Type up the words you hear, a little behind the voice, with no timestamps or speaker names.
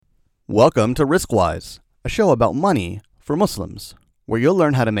Welcome to Riskwise, a show about money for Muslims, where you'll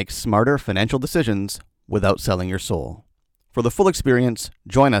learn how to make smarter financial decisions without selling your soul. For the full experience,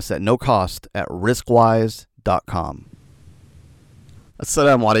 join us at no cost at riskwise.com.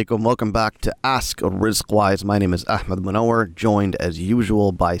 Assalamu alaikum. Welcome back to Ask Riskwise. My name is Ahmed Munawar, joined as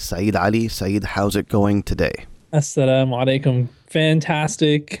usual by Saeed Ali. Saeed, how's it going today? Assalamu alaikum.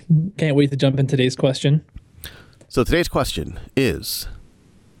 Fantastic. Can't wait to jump in today's question. So today's question is,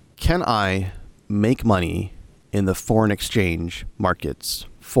 can I make money in the foreign exchange markets,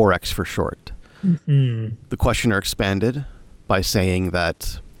 Forex for short? Mm-hmm. The questioner expanded by saying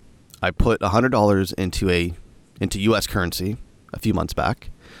that I put $100 into U.S. currency a few months back,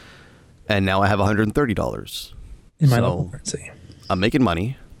 and now I have $130. In my local currency. I'm making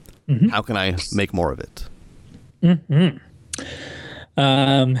money. Mm-hmm. How can I make more of it? Mm-hmm.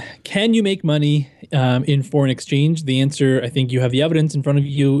 Can you make money in foreign exchange? The answer, I think you have the evidence in front of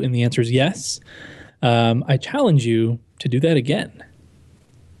you, and the answer is yes. I challenge you to do that again.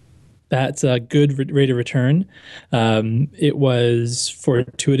 That's a good rate of return. It was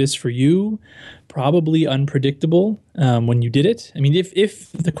fortuitous for you, probably unpredictable when you did it. I mean,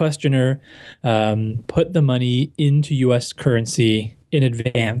 if the questioner put the money into U.S. currency in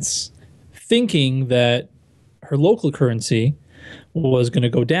advance, thinking that her local currency was going to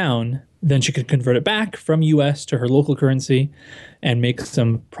go down, then she could convert it back from US to her local currency and make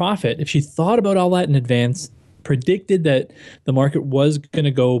some profit. If she thought about all that in advance, predicted that the market was going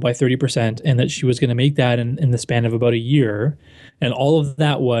to go by 30% and that she was going to make that in the span of about a year, and all of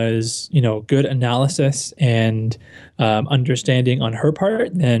that was, good analysis and understanding on her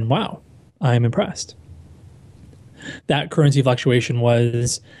part, then wow, I'm impressed. That currency fluctuation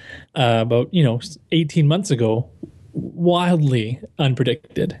was about 18 months ago, wildly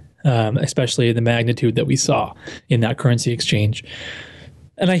unpredicted, especially the magnitude that we saw in that currency exchange.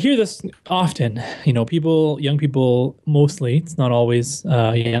 And I hear this often, young people mostly, it's not always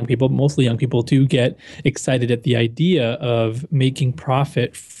young people, but mostly young people do get excited at the idea of making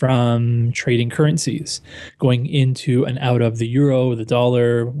profit from trading currencies, going into and out of the euro, the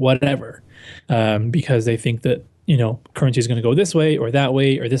dollar, whatever, because they think that currency is going to go this way, or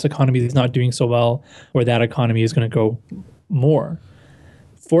this economy is not doing so well, or that economy is going to go more.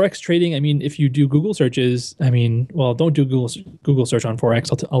 Forex trading, if you do Google searches, don't do Google search on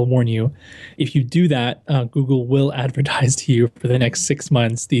Forex. I'll warn you. If you do that, Google will advertise to you for the next 6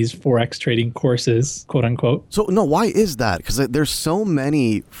 months these Forex trading courses, quote unquote. So, no, why is that? Because there's so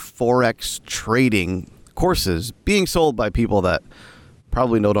many Forex trading courses being sold by people that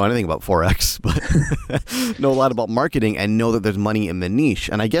probably don't know anything about Forex, but know a lot about marketing and know that there's money in the niche.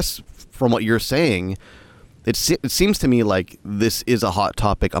 And I guess from what you're saying, it seems to me like this is a hot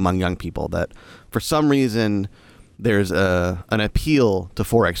topic among young people, that for some reason there's an appeal to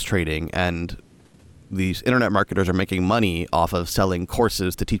Forex trading, and these internet marketers are making money off of selling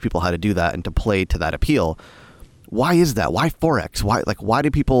courses to teach people how to do that and to play to that appeal. Why is that? Why Forex? Why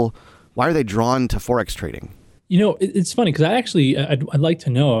are they drawn to Forex trading? It's funny because I'd like to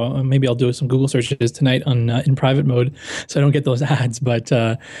know. Maybe I'll do some Google searches tonight in private mode, so I don't get those ads. But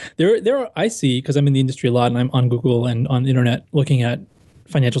I see, because I'm in the industry a lot, and I'm on Google and on the internet looking at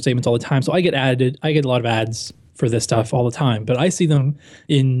financial statements all the time. So I get a lot of ads for this stuff all the time. But I see them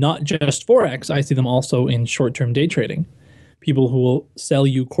in not just Forex. I see them also in short-term day trading. People who will sell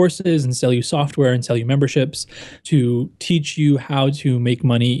you courses and sell you software and sell you memberships to teach you how to make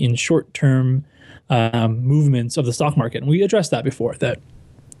money in short-term movements of the stock market. And we addressed that before, that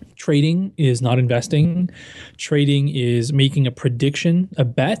trading is not investing. Trading is making a prediction, a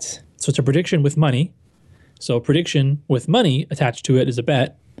bet. So it's a prediction with money. So a prediction with money attached to it is a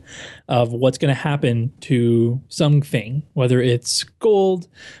bet of what's going to happen to something, whether it's gold,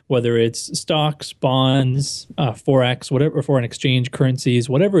 whether it's stocks, bonds, Forex, whatever, foreign exchange, currencies,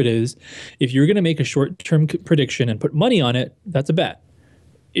 whatever it is. If you're going to make a short-term prediction and put money on it, that's a bet.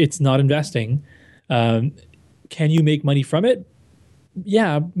 It's not investing. Can you make money from it?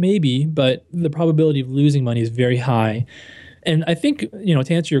 Yeah, maybe, but the probability of losing money is very high. And I think,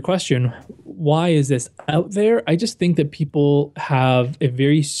 to answer your question, why is this out there? I just think that people have a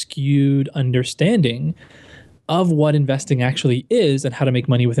very skewed understanding of what investing actually is and how to make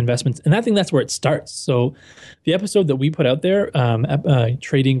money with investments. And I think that's where it starts. So the episode that we put out there,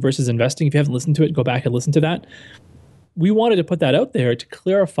 trading versus investing, if you haven't listened to it, go back and listen to that. We wanted to put that out there to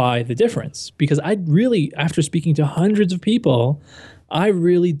clarify the difference, because after speaking to hundreds of people, I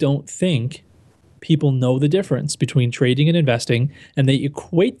really don't think people know the difference between trading and investing, and they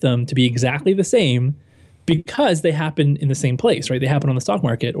equate them to be exactly the same because they happen in the same place, right? They happen on the stock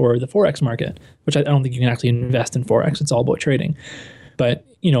market or the Forex market, which I don't think you can actually invest in Forex. It's all about trading. But,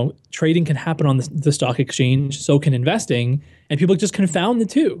 trading can happen on the stock exchange, so can investing, and people just confound the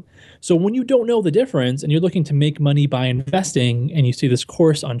two. So when you don't know the difference and you're looking to make money by investing and you see this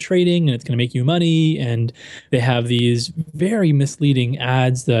course on trading and it's going to make you money, and they have these very misleading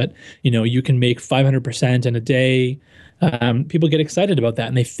ads that, you can make 500% in a day, people get excited about that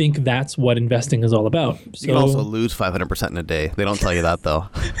and they think that's what investing is all about. You can also lose 500% in a day. They don't tell you that, though.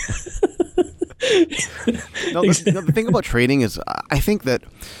 No, the thing about trading is I think that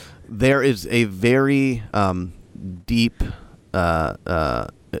there is a very deep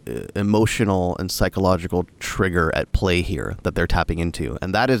emotional and psychological trigger at play here that they're tapping into.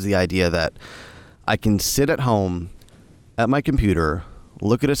 And that is the idea that I can sit at home at my computer,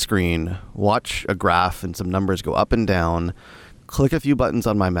 look at a screen, watch a graph and some numbers go up and down, click a few buttons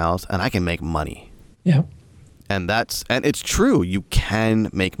on my mouse, and I can make money. Yeah. And it's true. You can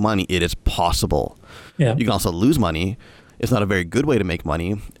make money. It is possible. Yeah. You can also lose money. It's not a very good way to make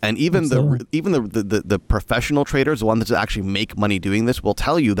money. And even the professional traders, the ones that actually make money doing this, will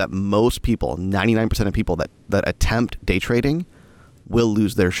tell you that most people, 99% of people that attempt day trading will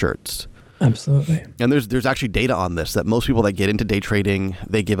lose their shirts. Absolutely. And there's actually data on this, that most people that get into day trading,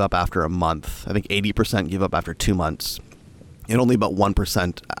 they give up after a month. I think 80% give up after 2 months. And only about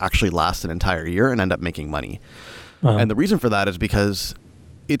 1% actually last an entire year and end up making money. Wow. And the reason for that is because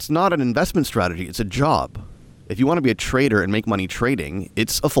it's not an investment strategy. It's a job. If you want to be a trader and make money trading,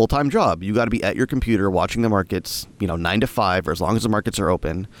 it's a full-time job. You got to be at your computer watching the markets, 9 to 5, or as long as the markets are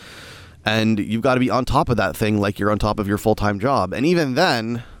open. And you've got to be on top of that thing like you're on top of your full-time job. And even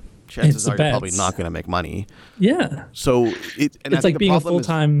then, chances are you're probably not going to make money. Yeah. So it's like being a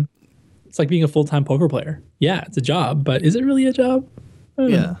full-time... It's like being a full-time poker player. Yeah, it's a job, but is it really a job?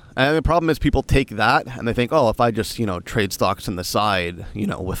 Yeah. And the problem is people take that and they think, oh, if I just, trade stocks on the side,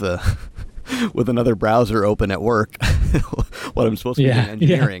 with another browser open at work, what I'm supposed to be doing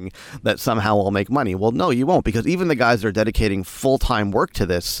engineering, that somehow I'll make money. Well, no, you won't, because even the guys that are dedicating full-time work to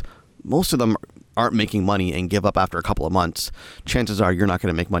this, most of them aren't making money and give up after a couple of months. Chances are you're not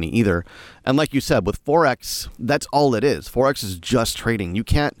going to make money either. And like you said, with Forex, that's all it is. Forex is just trading. You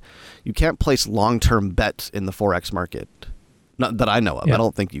can't place long-term bets in the Forex market. Not that I know of. Yeah. I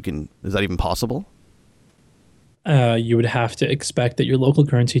don't think you can. Is that even possible? You would have to expect that your local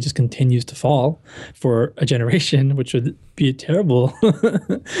currency just continues to fall for a generation, which would be a terrible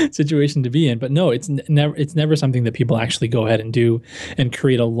situation to be in. But no, it's never something that people actually go ahead and do and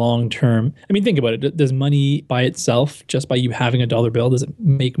create a long-term. I mean, think about it. Does money by itself, just by you having a dollar bill, does it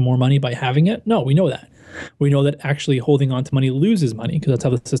make more money by having it? No, we know that. We know that actually holding on to money loses money because that's how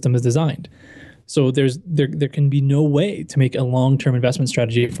the system is designed. So there can be no way to make a long-term investment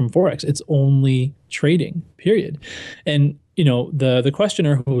strategy from Forex. It's only trading, period. And the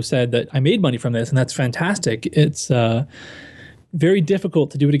questioner who said that I made money from this, and that's fantastic. It's very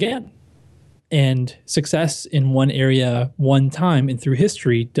difficult to do it again. And success in one area, one time, and through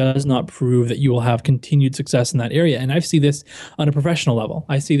history does not prove that you will have continued success in that area. And I see this on a professional level.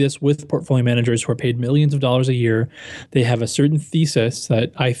 I see this with portfolio managers who are paid millions of dollars a year. They have a certain thesis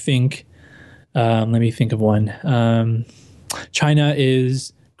that I think. Let me think of one. China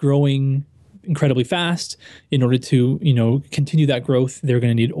is growing incredibly fast. In order to, continue that growth, they're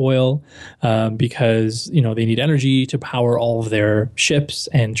going to need oil because, they need energy to power all of their ships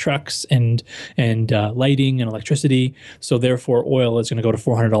and trucks and lighting and electricity. So therefore, oil is going to go to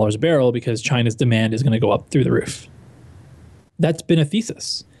 $400 a barrel because China's demand is going to go up through the roof. That's been a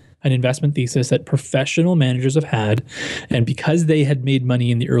thesis. An investment thesis that professional managers have had. And because they had made money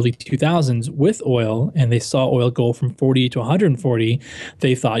in the early 2000s with oil and they saw oil go from 40 to 140,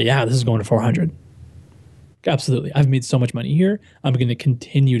 they thought, yeah, this is going to 400. Absolutely. I've made so much money here. I'm going to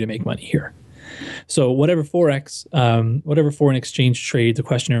continue to make money here. So whatever Forex, whatever foreign exchange trade the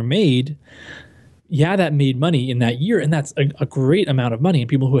questioner made, that made money in that year. And that's a great amount of money. And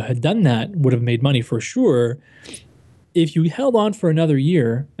people who had done that would have made money for sure. If you held on for another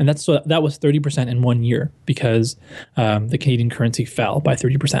year, and that was 30% in 1 year because the Canadian currency fell by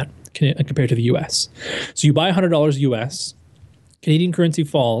 30% compared to the US. So you buy $100 US, Canadian currency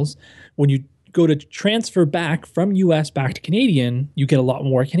falls. When you go to transfer back from US back to Canadian, you get a lot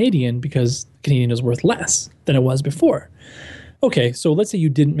more Canadian because Canadian is worth less than it was before. Okay, so let's say you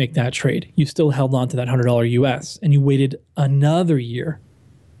didn't make that trade. You still held on to that $100 US and you waited another year.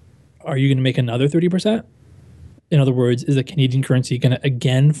 Are you going to make another 30%? In other words, is the Canadian currency going to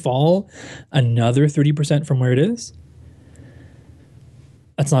again fall another 30% from where it is?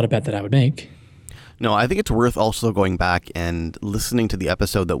 That's not a bet that I would make. No, I think it's worth also going back and listening to the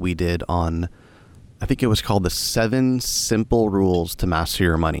episode that we did on, I think it was called the 7 Simple Rules to Master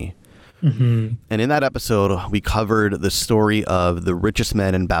Your Money, Mm-hmm. And in that episode, we covered the story of The Richest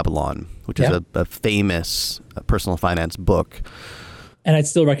Man in Babylon, which is a famous personal finance book. And I'd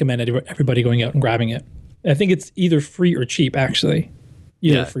still recommend everybody going out and grabbing it. I think it's either free or cheap, actually.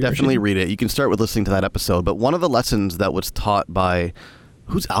 Definitely read it. You can start with listening to that episode. But one of the lessons that was taught by,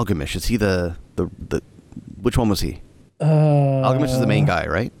 who's Algamish? Is he the which one was he? Algamish is the main guy,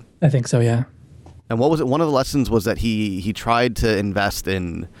 right? I think so, yeah. And what was it? One of the lessons was that he tried to invest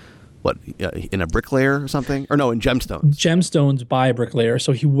in in a bricklayer or something? Or no, in gemstones. Gemstones by a bricklayer.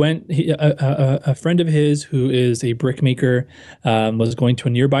 So he went, a friend of his who is a brickmaker was going to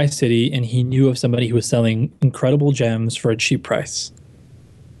a nearby city, and he knew of somebody who was selling incredible gems for a cheap price.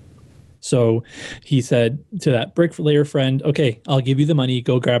 So he said to that bricklayer friend, okay, I'll give you the money,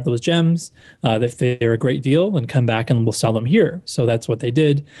 go grab those gems. If they're a great deal, and come back and we'll sell them here. So that's what they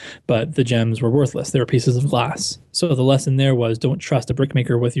did. But the gems were worthless. They were pieces of glass. So the lesson there was, don't trust a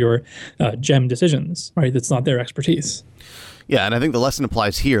brickmaker with your gem decisions, right? That's not their expertise. Yeah, and I think the lesson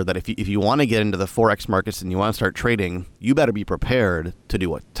applies here that if you want to get into the Forex markets and you want to start trading, you better be prepared to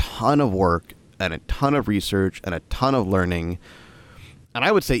do a ton of work and a ton of research and a ton of learning. And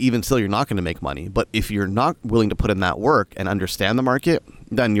I would say even still, you're not going to make money. But if you're not willing to put in that work and understand the market,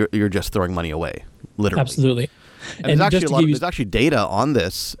 then you're just throwing money away, literally. Absolutely. And there's actually data on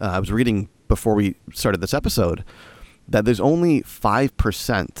this. I was reading before we started this episode that there's only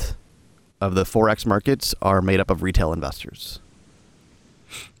 5% of the Forex markets are made up of retail investors.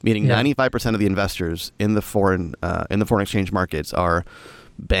 Meaning 95% of the investors in the foreign exchange markets are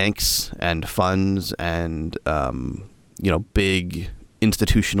banks and funds and big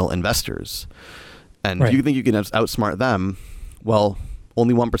institutional investors. And if you think you can outsmart them, well,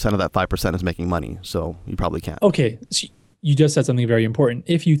 only 1% of that 5% is making money. So you probably can't. Okay. So you just said something very important.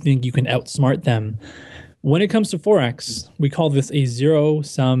 If you think you can outsmart them, when it comes to Forex, we call this a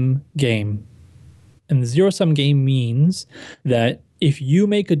zero-sum game. And the zero-sum game means that if you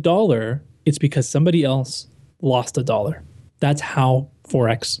make $1, it's because somebody else lost $1. That's how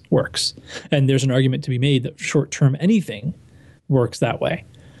Forex works. And there's an argument to be made that short-term anything works that way,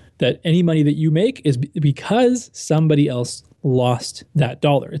 that any money that you make is because somebody else lost that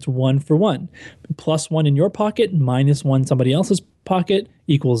 $1. It's 1 for 1. Plus 1 in your pocket minus 1 somebody else's pocket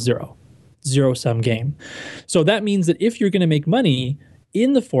equals 0. Zero-sum game. So that means that if you're going to make money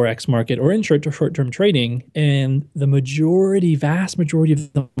in the Forex market or in short-term trading, and the vast majority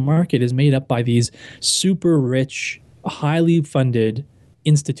of the market is made up by these super rich, highly funded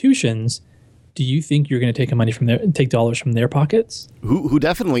institutions, do you think you're going to take dollars from their pockets? Who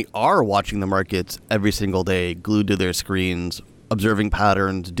definitely are watching the markets every single day, glued to their screens, observing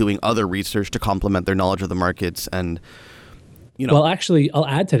patterns, doing other research to complement their knowledge of the markets, and Well, actually, I'll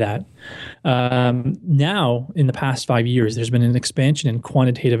add to that. Now, in the past 5 years, there's been an expansion in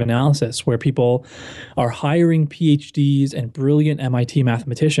quantitative analysis where people are hiring PhDs and brilliant MIT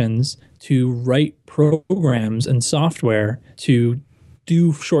mathematicians to write programs and software to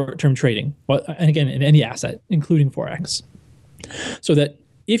do short-term trading, and again, in any asset, including Forex. So that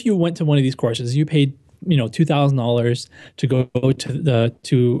if you went to one of these courses, you paid $2,000 to go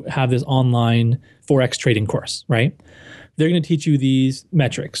to have this online Forex trading course, right? They're going to teach you these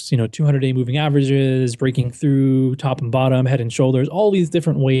metrics, 200-day moving averages, breaking through top and bottom, head and shoulders, all these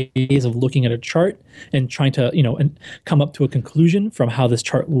different ways of looking at a chart and trying to, and come up to a conclusion from how this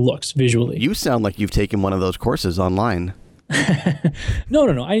chart looks visually. You sound like you've taken one of those courses online. No.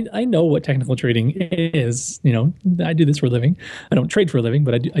 I know what technical trading is. I do this for a living. I don't trade for a living,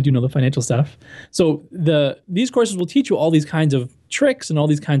 but I do know the financial stuff. So these courses will teach you all these kinds of tricks and all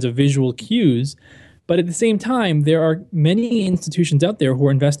these kinds of visual cues. But at the same time, there are many institutions out there who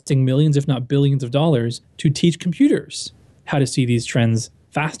are investing millions, if not billions of dollars to teach computers how to see these trends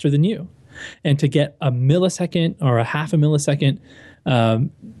faster than you, and to get a millisecond or a half a millisecond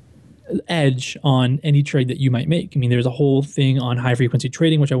edge on any trade that you might make. I mean, there's a whole thing on high frequency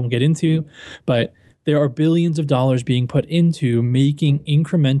trading, which I won't get into, but there are billions of dollars being put into making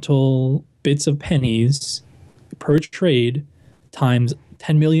incremental bits of pennies per trade times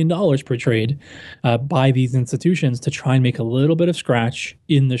 $10 million per trade by these institutions to try and make a little bit of scratch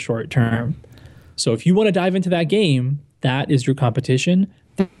in the short term. So if you want to dive into that game, that is your competition.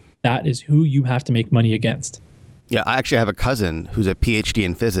 That is who you have to make money against. Yeah, I actually have a cousin who's a PhD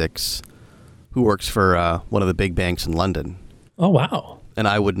in physics who works for one of the big banks in London. Oh, wow. And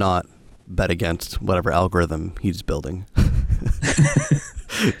I would not bet against whatever algorithm he's building.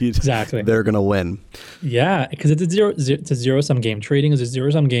 Exactly. They're going to win. Yeah, because it's a zero-sum game. Trading is a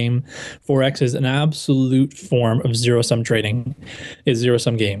zero-sum game. Forex is an absolute form of zero-sum trading. It's a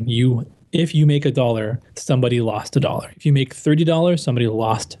zero-sum game. You If you make $1, somebody lost $1. If you make $30, somebody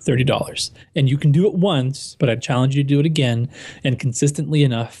lost $30. And you can do it once, but I challenge you to do it again and consistently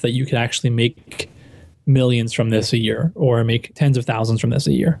enough that you can actually make millions from this a year or make tens of thousands from this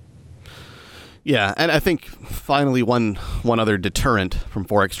a year. Yeah, and I think finally one other deterrent from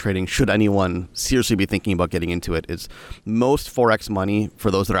Forex trading, should anyone seriously be thinking about getting into it, is most Forex money, for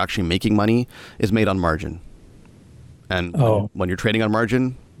those that are actually making money, is made on margin. And when you're trading on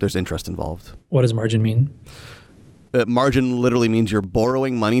margin, there's interest involved. What does margin mean? Margin literally means you're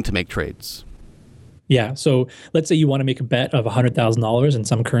borrowing money to make trades. Yeah. So let's say you want to make a bet of $100,000 in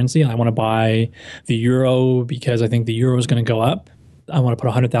some currency. I want to buy the euro because I think the euro is going to go up. I want to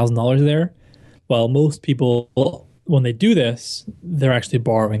put $100,000 there. Well, most people, when they do this, they're actually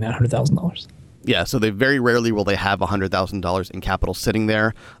borrowing that $100,000. Yeah, so they very rarely will they have $100,000 in capital sitting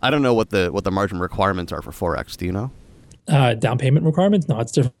there. I don't know what the margin requirements are for Forex. Do you know? Down payment requirements? No,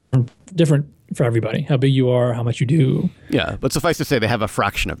 it's different for everybody. How big you are, how much you do. Yeah, but suffice to say, they have a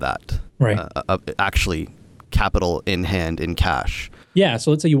fraction of that. Right. Actually, capital in hand in cash. Yeah,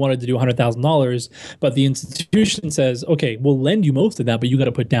 so let's say you wanted to do $100,000, but the institution says, okay, we'll lend you most of that, but you got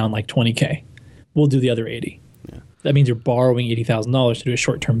to put down like $20K. We'll do the other 80. Yeah. That means you're borrowing $80,000 to do a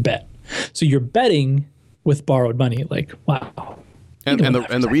short-term bet. So you're betting with borrowed money. Like, wow. And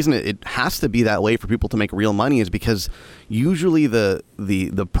the reason it has to be that way for people to make real money is because usually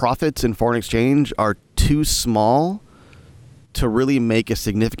the profits in foreign exchange are too small to really make a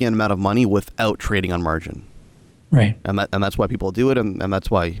significant amount of money without trading on margin. Right. And that's why people do it, and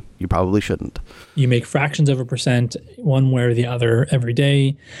that's why you probably shouldn't. You make fractions of a percent one way or the other every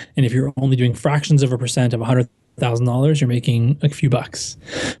day. And if you're only doing fractions of a percent of $100,000, you're making a few bucks.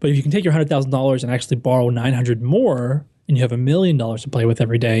 But if you can take your $100,000 and actually borrow 900 more, and you have $1 million to play with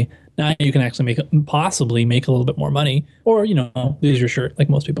every day, now you can actually possibly make a little bit more money, or, lose your shirt like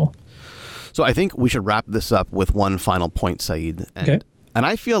most people. So I think we should wrap this up with one final point, Saeed. Okay. And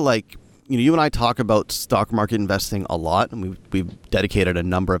I feel like, you and I talk about stock market investing a lot, and we've dedicated a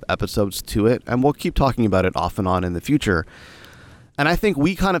number of episodes to it, and we'll keep talking about it off and on in the future. And I think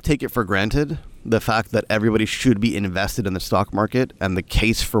we kind of take it for granted, the fact that everybody should be invested in the stock market and the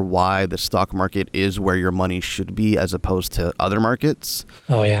case for why the stock market is where your money should be as opposed to other markets.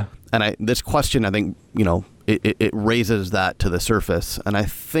 Oh, yeah. And this question, I think, it raises that to the surface. And I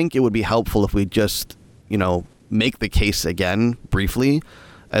think it would be helpful if we just, make the case again briefly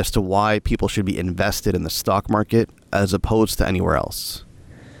as to why people should be invested in the stock market as opposed to anywhere else.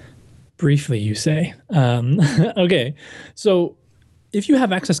 Briefly, you say. Okay. So if you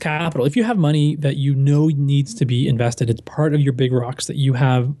have excess capital, if you have money that needs to be invested, it's part of your big rocks, that you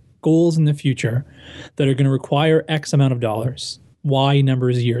have goals in the future that are going to require X amount of dollars, Y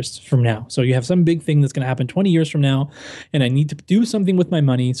numbers of years from now. So you have some big thing that's going to happen 20 years from now, and I need to do something with my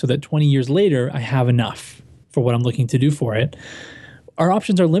money so that 20 years later, I have enough for what I'm looking to do for it. Our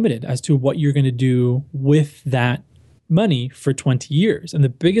options are limited as to what you're going to do with that money for 20 years. And the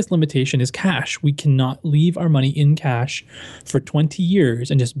biggest limitation is cash. We cannot leave our money in cash for 20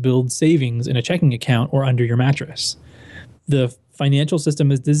 years and just build savings in a checking account or under your mattress. The financial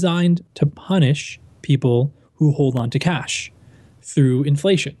system is designed to punish people who hold on to cash through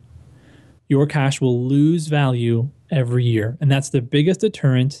inflation. Your cash will lose value every year. And that's the biggest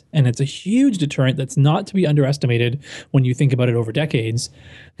deterrent. And it's a huge deterrent that's not to be underestimated when you think about it over decades,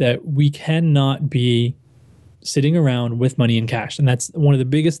 that we cannot be sitting around with money in cash. And that's one of the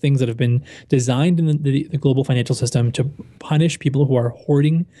biggest things that have been designed in the global financial system, to punish people who are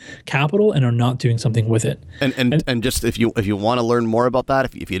hoarding capital and are not doing something with it. And just if you want to learn more about that,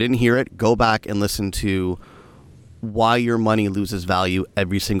 if you didn't hear it, go back and listen to why your money loses value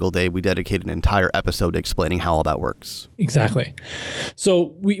every single day. We dedicated an entire episode explaining how all that works. Exactly.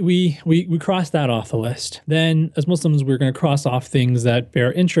 So we crossed that off the list. Then as Muslims, we're going to cross off things that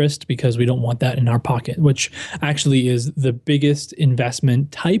bear interest because we don't want that in our pocket, which actually is the biggest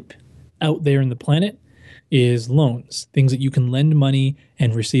investment type out there in the planet, is loans, things that you can lend money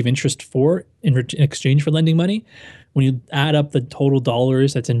and receive interest for in exchange for lending money. When you add up the total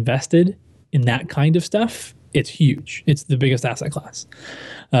dollars that's invested in that kind of stuff, it's huge. It's the biggest asset class.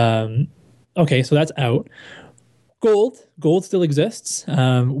 Okay, so that's out. Gold still exists.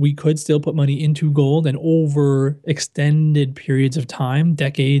 We could still put money into gold, and over extended periods of time,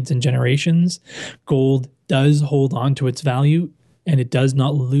 decades and generations, gold does hold on to its value, and it does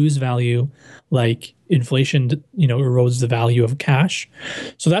not lose value like inflation, erodes the value of cash.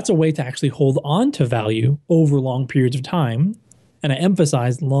 So that's a way to actually hold on to value over long periods of time. And I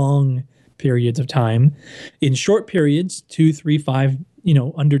emphasize long periods of time. In short periods, 2, 3, 5,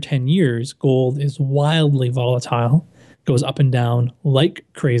 under 10 years, gold is wildly volatile goes up and down like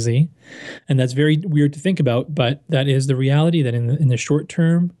crazy. And that's very weird to think about, but that is the reality that in the short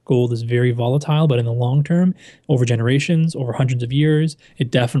term, gold is very volatile, but in the long term, over generations, over hundreds of years,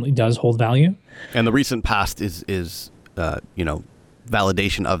 it definitely does hold value. And the recent past is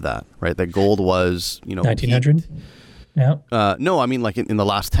validation of that, right? That gold was, 1900. Yeah. No, I mean like in the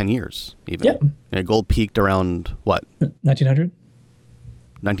last 10 years even. Yeah. Gold peaked around what? 1900.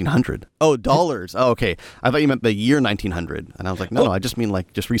 1900. Oh, dollars. Oh, okay. I thought you meant the year 1900. And I was like, no, I just mean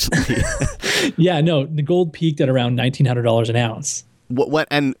like just recently. Yeah, no, the gold peaked at around $1,900 an ounce.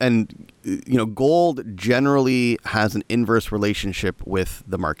 Gold generally has an inverse relationship with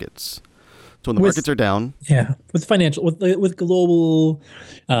the markets. So when the markets are down, with global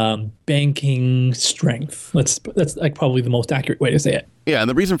banking strength, that's like probably the most accurate way to say it. Yeah, and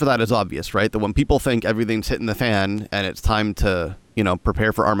the reason for that is obvious, right? That when people think everything's hitting the fan and it's time to,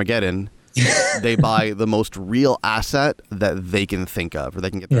 prepare for Armageddon, they buy the most real asset that they can think of or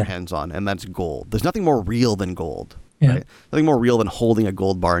they can get their hands on, and that's gold. There's nothing more real than gold. Yeah. Right? Nothing more real than holding a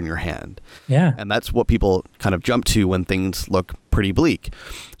gold bar in your hand. Yeah. And that's what people kind of jump to when things look pretty bleak.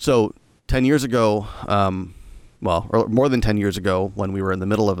 So 10 years ago, or more than 10 years ago, when we were in the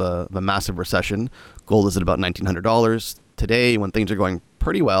middle of a massive recession, gold is at about $1,900. Today, when things are going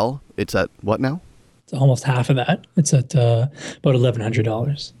pretty well, it's at what now? It's almost half of that. It's at about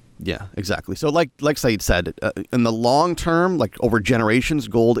 $1,100. Yeah, exactly. So like Saeed said, in the long term, like over generations,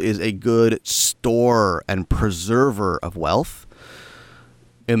 gold is a good store and preserver of wealth.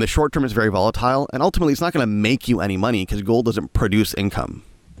 In the short term, it's very volatile. And ultimately, it's not going to make you any money because gold doesn't produce income.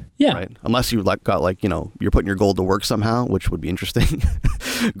 Yeah. Right. Unless you you're putting your gold to work somehow, which would be interesting.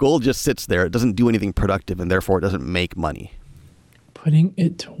 Gold just sits there. It doesn't do anything productive and therefore it doesn't make money. Putting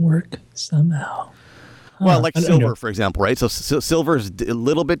it to work somehow. Well, like silver, for example, right? So silver is a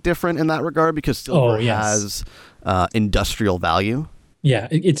little bit different in that regard because silver has industrial value. Yeah,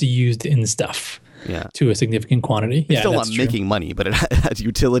 it's used in stuff. Yeah. To a significant quantity. It's still not making money, but it has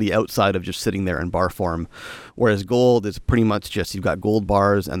utility outside of just sitting there in bar form. Whereas gold is pretty much just you've got gold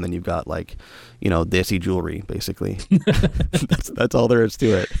bars and then you've got desi jewelry, basically. That's all there is to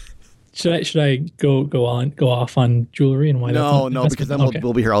it. Should I go off on jewelry and why? No, because then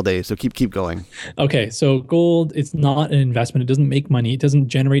we'll be here all day. So keep going. Okay, so gold, it's not an investment. It doesn't make money. It doesn't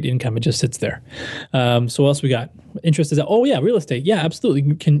generate income. It just sits there. So what else we got? Interest is real estate. Yeah,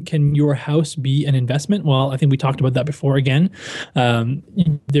 absolutely. Can your house be an investment? Well, I think we talked about that before. Again,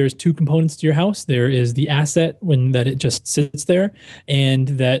 there's two components to your house. There is the asset that it just sits there, and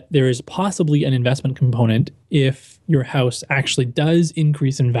that there is possibly an investment component if your house actually does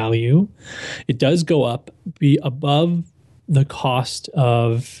increase in value. It does go up, be above the cost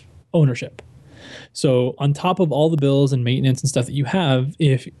of ownership. So on top of all the bills and maintenance and stuff that you have,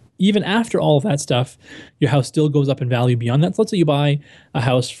 if even after all of that stuff, your house still goes up in value beyond that. So let's say you buy a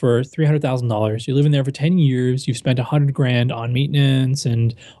house for $300,000. You live in there for 10 years. You've spent $100,000 on maintenance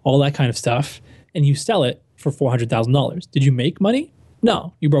and all that kind of stuff, and you sell it for $400,000. Did you make money?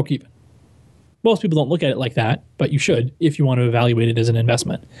 No, you broke even. Most people don't look at it like that, but you should if you want to evaluate it as an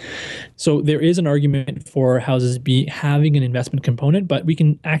investment. So there is an argument for houses having an investment component, but we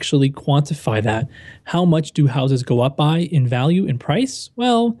can actually quantify that. How much do houses go up by in value, in price?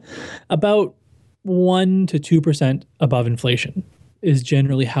 Well, about 1% to 2% above inflation is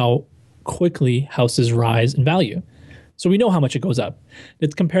generally how quickly houses rise in value. So we know how much it goes up.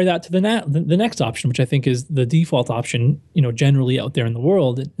 Let's compare that to the next option, which I think is the default option, generally out there in the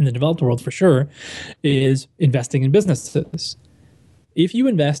world, in the developed world for sure, is investing in businesses. If you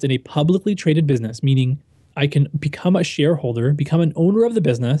invest in a publicly traded business, meaning I can become a shareholder, become an owner of the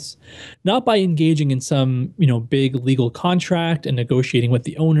business, not by engaging in some, big legal contract and negotiating with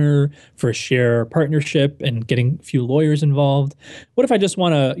the owner for a share partnership and getting a few lawyers involved. What if I just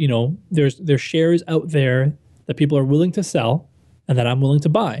want to, there's shares out there that people are willing to sell and that I'm willing to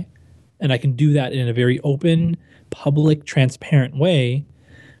buy. And I can do that in a very open, public, transparent way.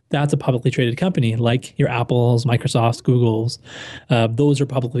 That's a publicly traded company like your Apples, Microsofts, Googles. Those are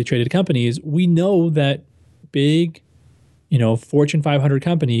publicly traded companies. We know that big, Fortune 500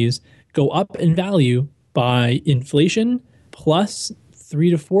 companies go up in value by inflation plus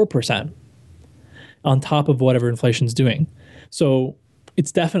 3 to 4% on top of whatever inflation's doing. So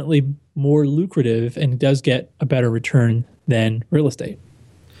it's definitely more lucrative and it does get a better return than real estate.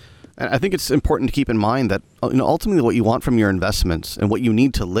 I think it's important to keep in mind that ultimately what you want from your investments and what you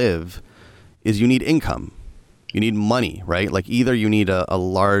need to live is you need income. You need money, right? Like either you need a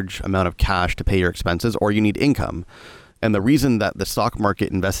large amount of cash to pay your expenses or you need income. And the reason that the stock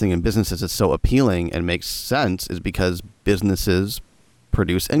market investing in businesses is so appealing and makes sense is because businesses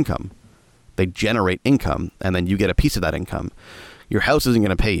produce income. They generate income, and then you get a piece of that income. Your house isn't going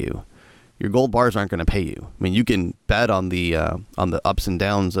to pay you. Your gold bars aren't going to pay you. I mean, you can bet on the ups and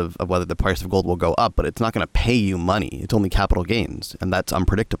downs of whether the price of gold will go up, but it's not going to pay you money. It's only capital gains, and that's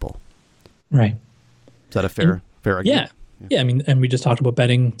unpredictable. Right. Is that a fair argument? Yeah. Yeah, I mean, and we just talked about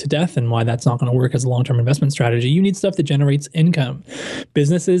betting to death and why that's not going to work as a long-term investment strategy. You need stuff that generates income.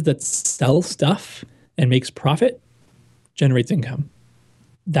 Businesses that sell stuff and makes profit generates income.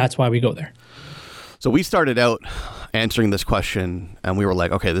 That's why we go there. So we started out answering this question and we were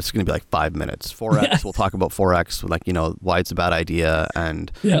like, okay, this is going to be like 5 minutes. Forex, yes. We'll talk about Forex, like, why it's a bad idea,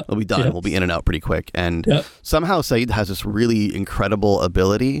 and it'll be done. Yep. We'll be in and out pretty quick. And somehow Saeed has this really incredible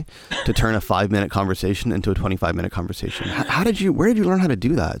ability to turn a 5-minute conversation into a 25-minute conversation. Where did you learn how to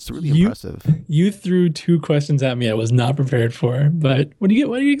do that? It's really impressive. You threw 2 questions at me I was not prepared for, but what do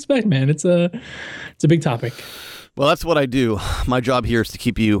you expect, man? It's a big topic. Well, that's what I do. My job here is to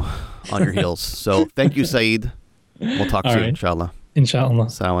keep you on your heels. So thank you, Saeed. We'll talk soon, inshallah. Inshallah.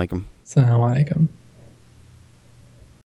 Assalamu alaikum. Assalamu alaikum.